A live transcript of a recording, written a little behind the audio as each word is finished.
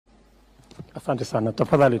Asante sana.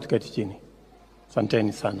 Tafadhali tuketi chini.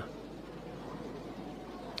 Asanteni sana.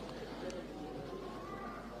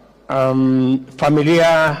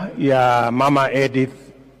 Familia ya Mama Edith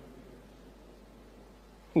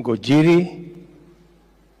Ngunjiri,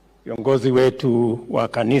 viongozi wetu wa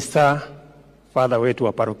kanisa, father wetu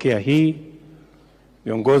wa parokia hii,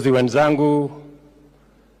 viongozi wenzangu,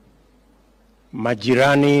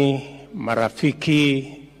 majirani,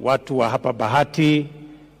 marafiki, watu wa hapa Bahati,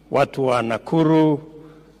 watu wa Nakuru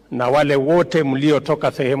na wale wote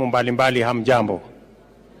mliotoka sehemu mbalimbali, hamjambo.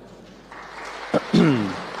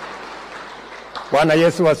 Bwana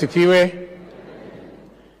Yesu asifiwe.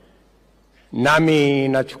 Nami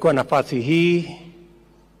nachukua nafasi hii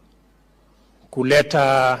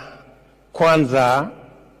kuleta kwanza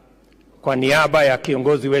kwa niaba ya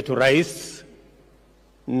kiongozi wetu rais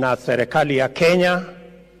na serikali ya Kenya,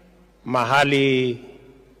 mahali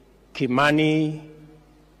Kimani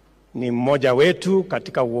ni mmoja wetu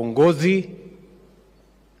katika uongozi,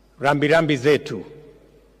 rambirambi zetu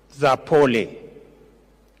za pole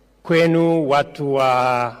kwenu watu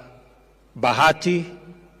wa Bahati,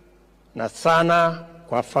 na sana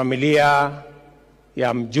kwa familia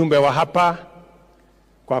ya mjumbe wa hapa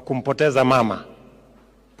kwa kumpoteza mama.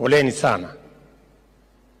 Poleni sana.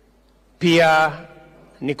 Pia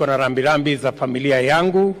niko na rambirambi za familia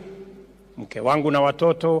yangu, mke wangu na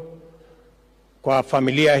watoto, kwa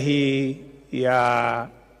familia hii ya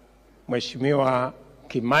Mheshimiwa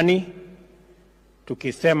Kimani,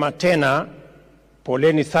 tukisema tena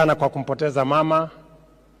poleni sana kwa kumpoteza mama.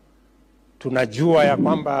 Tunajua ya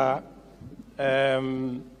kwamba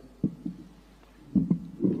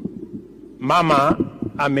mama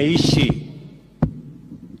ameishi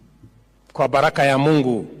kwa baraka ya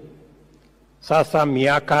Mungu sasa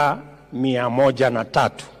miaka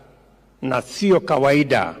 103, na sio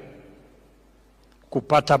kawaida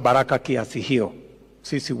kupata baraka kiasi hiyo.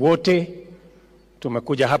 Sisi wote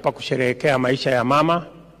tumekuja hapa kusherehekea maisha ya mama,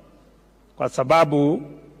 kwa sababu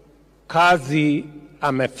kazi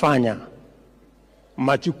amefanya,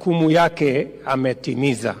 majukumu yake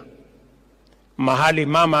ametimiza. Mahali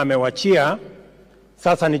mama amewachia,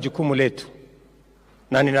 sasa ni jukumu letu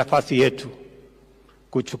na ni nafasi yetu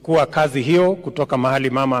kuchukua kazi hiyo kutoka mahali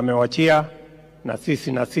mama amewachia,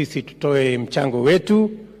 na sisi tutoe mchango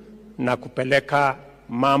wetu na kupeleka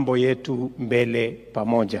mambo yetu mbele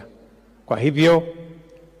pamoja. Kwa hivyo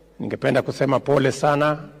ningependa kusema pole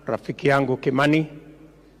sana rafiki yangu Kimani.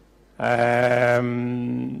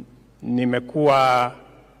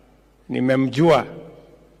 Nimemjua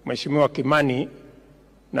Mheshimiwa Kimani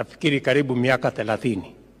nafikiri karibu miaka 30.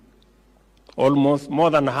 Almost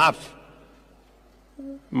more than half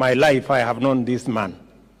my life I have known this man.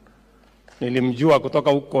 Nilimjua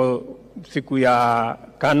kutoka huko siku ya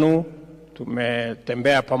KANU,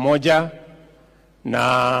 tumetembea pamoja,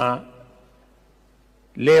 na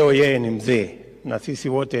leo yeye ni mzee na sisi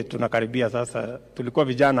wote tunakaribia sasa. Tulikuwa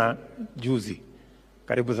vijana juzi,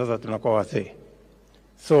 karibu sasa tunakuwa wazee.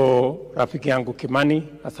 So rafiki yangu Kimani,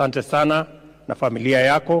 asante sana na familia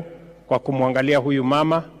yako kwa kumwangalia huyu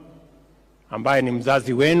mama ambaye ni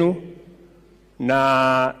mzazi wenu,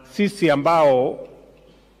 na sisi ambao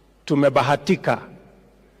tumebahatika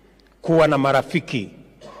kuwa na marafiki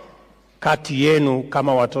kati yenu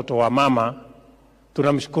kama watoto wa mama,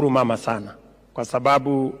 tunamshukuru mama sana, kwa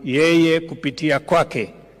sababu yeye kupitia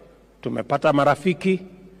kwake tumepata marafiki,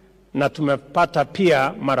 na tumepata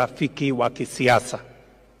pia marafiki wa kisiasa,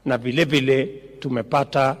 na vile vile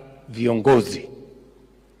tumepata viongozi.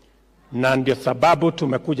 Na ndio sababu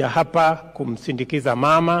tumekuja hapa kumsindikiza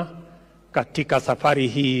mama katika safari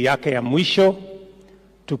hii yake ya mwisho,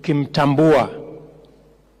 tukimtambua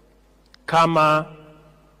kama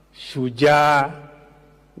shujaa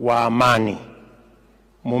wa amani.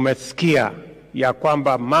 Mumesikia ya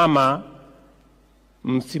kwamba mama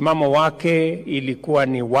msimamo wake ilikuwa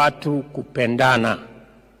ni watu kupendana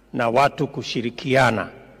na watu kushirikiana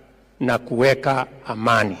na kuweka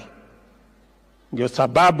amani. Ndio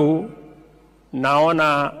sababu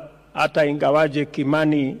naona hata ingawaje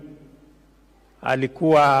Kimani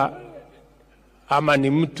alikuwa ama ni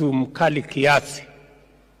mtu mkali kiasi,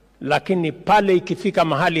 lakini pale ikifika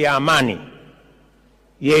mahali ya amani,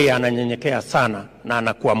 yeye ananyenyekea sana na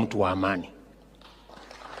anakuwa mtu wa amani.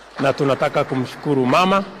 Na tunataka kumshukuru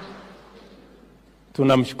mama,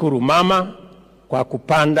 tunamshukuru mama kwa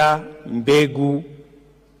kupanda mbegu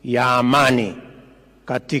ya amani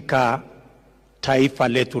katika taifa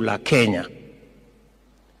letu la Kenya.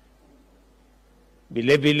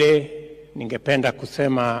 Vile vile ningependa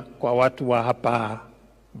kusema kwa watu wa hapa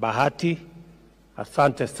Bahati,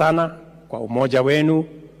 asante sana kwa umoja wenu,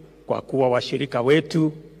 kwa kuwa washirika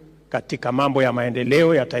wetu katika mambo ya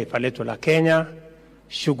maendeleo ya taifa letu la Kenya,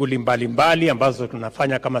 shughuli mbalimbali ambazo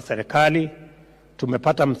tunafanya kama serikali.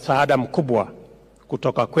 Tumepata msaada mkubwa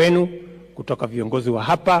kutoka kwenu, kutoka viongozi wa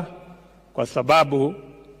hapa, kwa sababu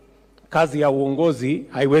kazi ya uongozi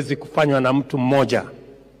haiwezi kufanywa na mtu mmoja.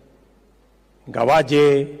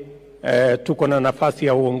 Ngawaje tuko na nafasi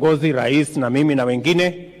ya uongozi, rais na mimi na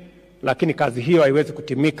wengine, lakini kazi hiyo haiwezi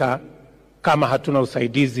kutimika kama hatuna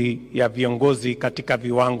usaidizi ya viongozi katika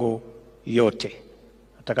viwango yote.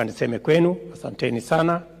 Nataka niseme kwenu, asanteni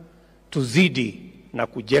sana. Tuzidi na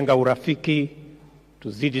kujenga urafiki,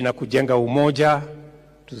 tuzidi na kujenga umoja,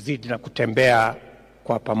 tuzidi na kutembea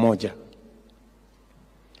kwa pamoja.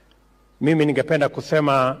 Mimi ningependa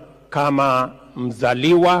kusema kama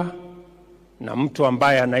mzaliwa na mtu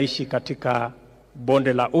ambaye anaishi katika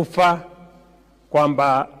bonde la Ufa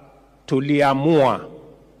kwamba tuliamua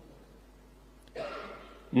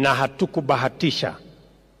na hatukubahatisha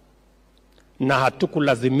na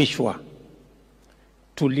hatukulazimishwa.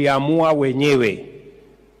 Tuliamua wenyewe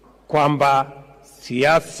kwamba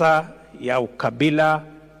siasa ya ukabila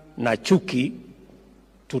na chuki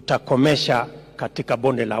tutakomesha katika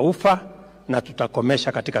bonde la Ufa na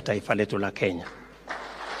tutakomesha katika taifa letu la Kenya.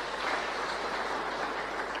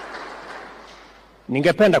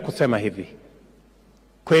 Ningependa kusema hivi,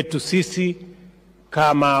 kwetu sisi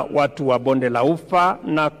kama watu wa bonde la Ufa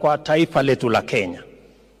na kwa taifa letu la Kenya,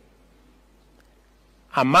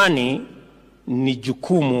 amani ni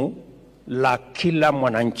jukumu la kila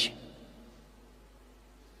mwananchi.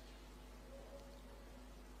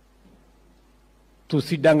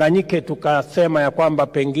 Tusidanganyike tukasema ya kwamba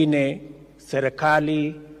pengine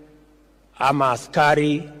serikali ama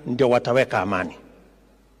askari ndio wataweka amani.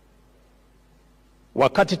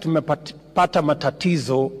 Wakati tumepata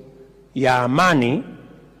matatizo ya amani,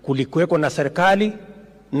 kulikuweko na serikali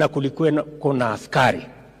na kulikuweko na askari,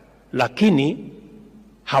 lakini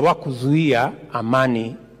hawakuzuia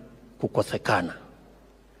amani kukosekana.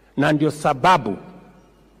 Na ndio sababu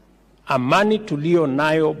amani tulio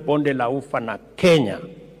nayo bonde la Ufa na Kenya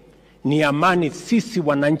ni amani sisi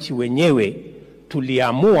wananchi wenyewe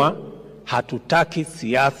tuliamua. Hatutaki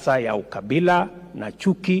siasa ya ukabila na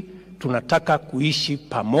chuki. Tunataka kuishi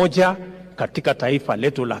pamoja katika taifa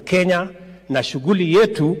letu la Kenya, na shughuli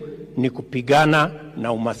yetu ni kupigana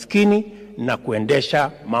na umaskini na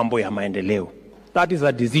kuendesha mambo ya maendeleo. That is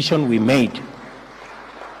a decision we made.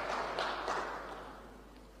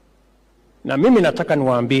 Na mimi nataka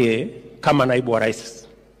niwaambie kama naibu wa rais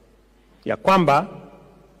ya kwamba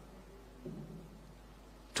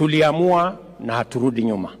tuliamua na haturudi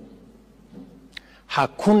nyuma.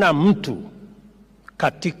 Hakuna mtu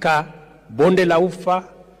katika bonde la Ufa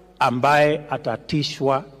ambaye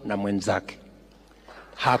atatishwa na mwenzake.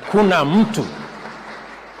 Hakuna mtu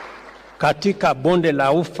katika bonde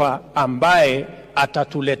la Ufa ambaye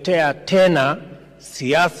atatuletea tena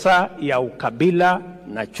siasa ya ukabila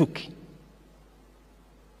na chuki.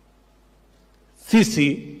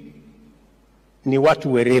 Sisi ni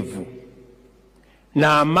watu werevu,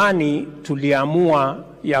 na amani tuliamua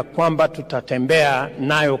ya kwamba tutatembea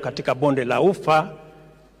nayo katika bonde la Ufa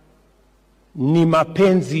ni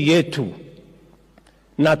mapenzi yetu,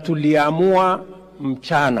 na tuliamua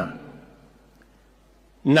mchana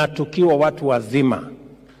na tukiwa watu wazima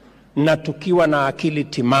na tukiwa na akili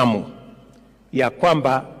timamu ya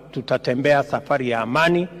kwamba tutatembea safari ya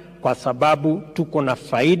amani, kwa sababu tuko na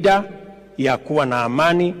faida ya kuwa na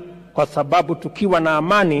amani, kwa sababu tukiwa na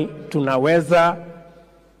amani tunaweza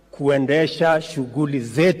kuendesha shughuli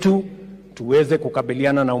zetu, tuweze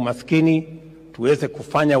kukabiliana na umaskini, tuweze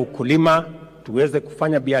kufanya ukulima, tuweze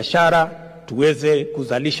kufanya biashara, tuweze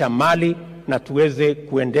kuzalisha mali na tuweze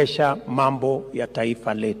kuendesha mambo ya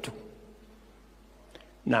taifa letu.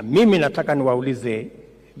 Na mimi nataka niwaulize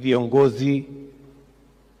viongozi,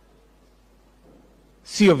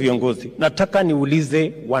 sio viongozi, nataka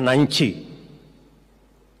niulize wananchi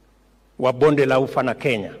wa bonde la Ufa na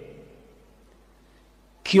Kenya.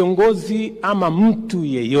 Kiongozi ama mtu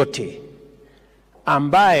yeyote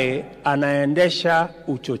ambaye anaendesha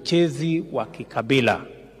uchochezi wa kikabila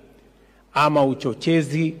ama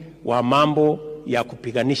uchochezi wa mambo ya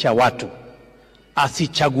kupiganisha watu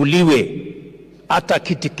asichaguliwe hata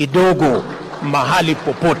kiti kidogo mahali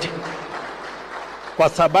popote, kwa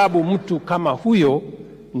sababu mtu kama huyo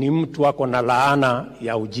ni mtu wako na laana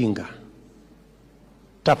ya ujinga.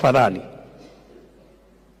 Tafadhali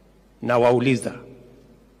na wauliza,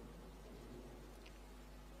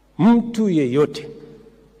 mtu yeyote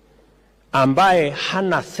ambaye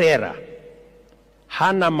hana sera,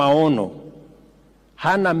 hana maono,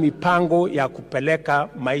 hana mipango ya kupeleka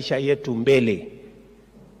maisha yetu mbele,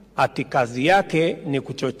 ati kazi yake ni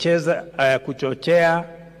kuchochea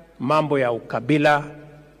mambo ya ukabila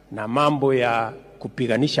na mambo ya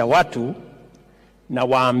kupiganisha watu, na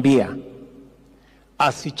waambia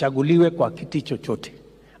asichaguliwe kwa kiti chochote,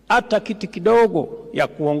 hata kiti kidogo ya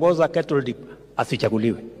kuongoza cattle dip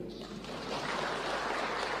asichaguliwe.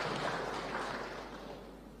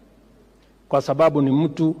 Kwa sababu ni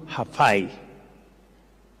mtu hafai.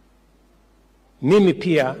 Mimi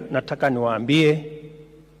pia nataka niwaambie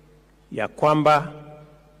ya kwamba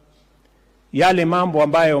yale mambo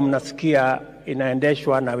ambayo mnasikia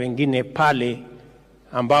inaendeshwa na wengine pale,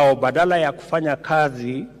 ambao badala ya kufanya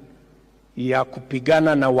kazi ya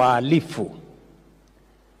kupigana na wahalifu,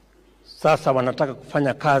 sasa wanataka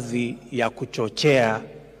kufanya kazi ya kuchochea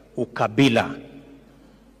ukabila.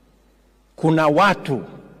 Kuna watu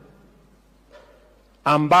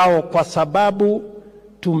ambao kwa sababu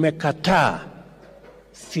tumekataa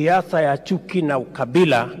siasa ya chuki na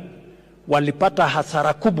ukabila walipata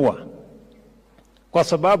hasara kubwa, kwa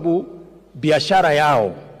sababu biashara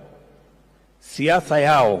yao, siasa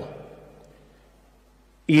yao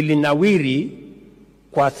ilinawiri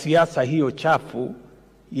kwa siasa hiyo chafu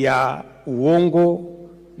ya uongo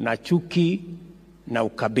na chuki na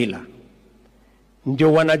ukabila.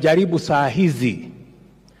 Ndio wanajaribu saa hizi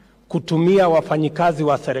kutumia wafanyikazi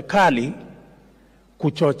wa serikali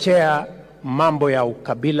kuchochea mambo ya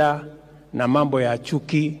ukabila na mambo ya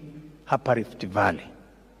chuki hapa Rift Valley.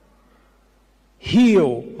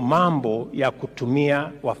 Hiyo mambo ya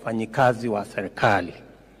kutumia wafanyikazi wa serikali,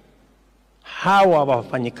 hawa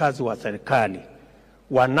wafanyikazi wa serikali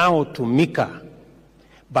wanaotumika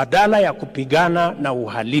badala ya kupigana na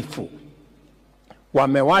uhalifu,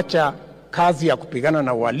 wamewacha kazi ya kupigana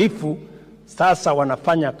na uhalifu, sasa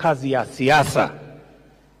wanafanya kazi ya siasa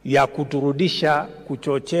ya kuturudisha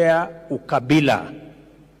kuchochea ukabila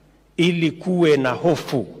ili kuwe na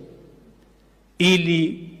hofu,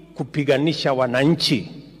 ili kupiganisha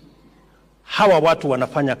wananchi. Hawa watu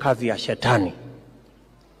wanafanya kazi ya shetani,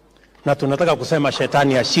 na tunataka kusema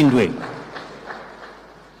shetani ashindwe.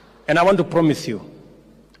 And I want to promise you,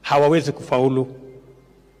 hawawezi kufaulu.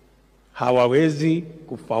 Hawawezi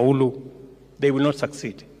kufaulu. They will not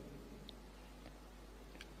succeed.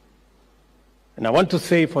 And I want to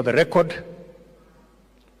say for the record,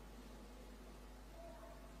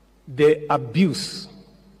 the abuse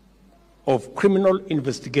of criminal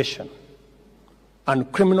investigation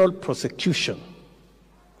and criminal prosecution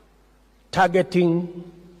targeting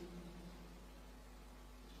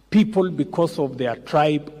people because of their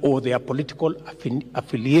tribe or their political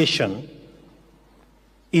affiliation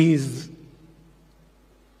is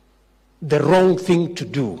the wrong thing to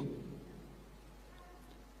do.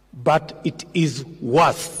 But it is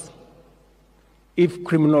worse if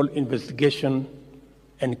criminal investigation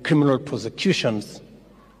and criminal prosecutions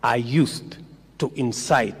are used to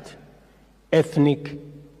incite ethnic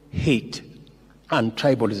hate and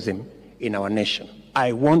tribalism in our nation.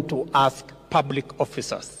 I want to ask public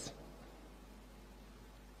officers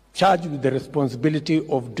charged with the responsibility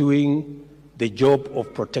of doing the job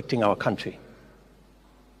of protecting our country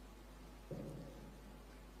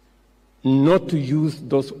not to use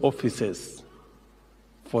those offices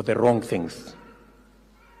for the wrong things.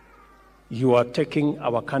 You are taking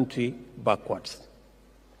our country backwards.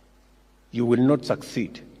 You will not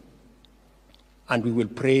succeed, and we will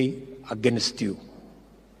pray against you,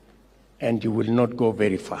 and you will not go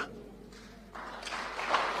very far.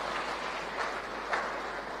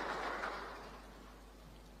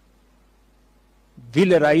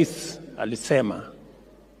 Vile Rais alisema,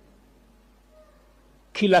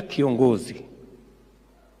 kila kiongozi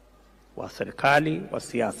wa serikali, wa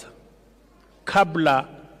siasa, kabla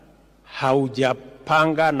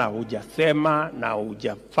haujapanga na hujasema na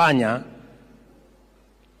hujafanya,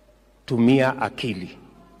 tumia akili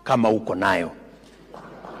kama uko nayo.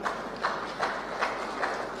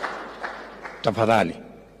 Tafadhali.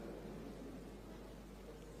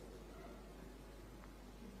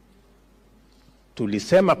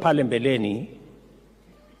 Tulisema pale mbeleni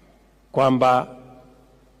kwamba,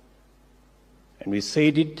 and we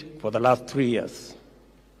said it for the last 3 years,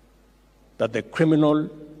 that the criminal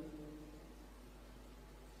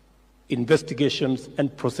investigations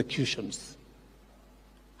and prosecutions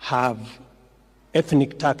have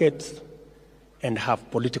ethnic targets and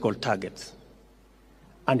have political targets,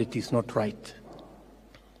 and it is not right.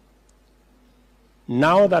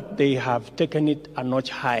 Now that they have taken it a notch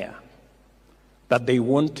higher, that they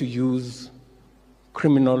want to use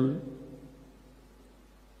criminal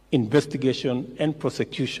investigation and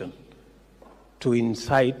prosecution to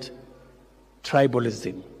incite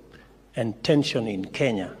tribalism and tension in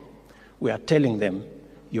Kenya, we are telling them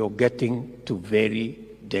you're getting to very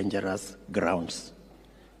dangerous grounds.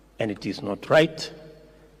 And it is not right,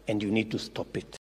 and you need to stop it.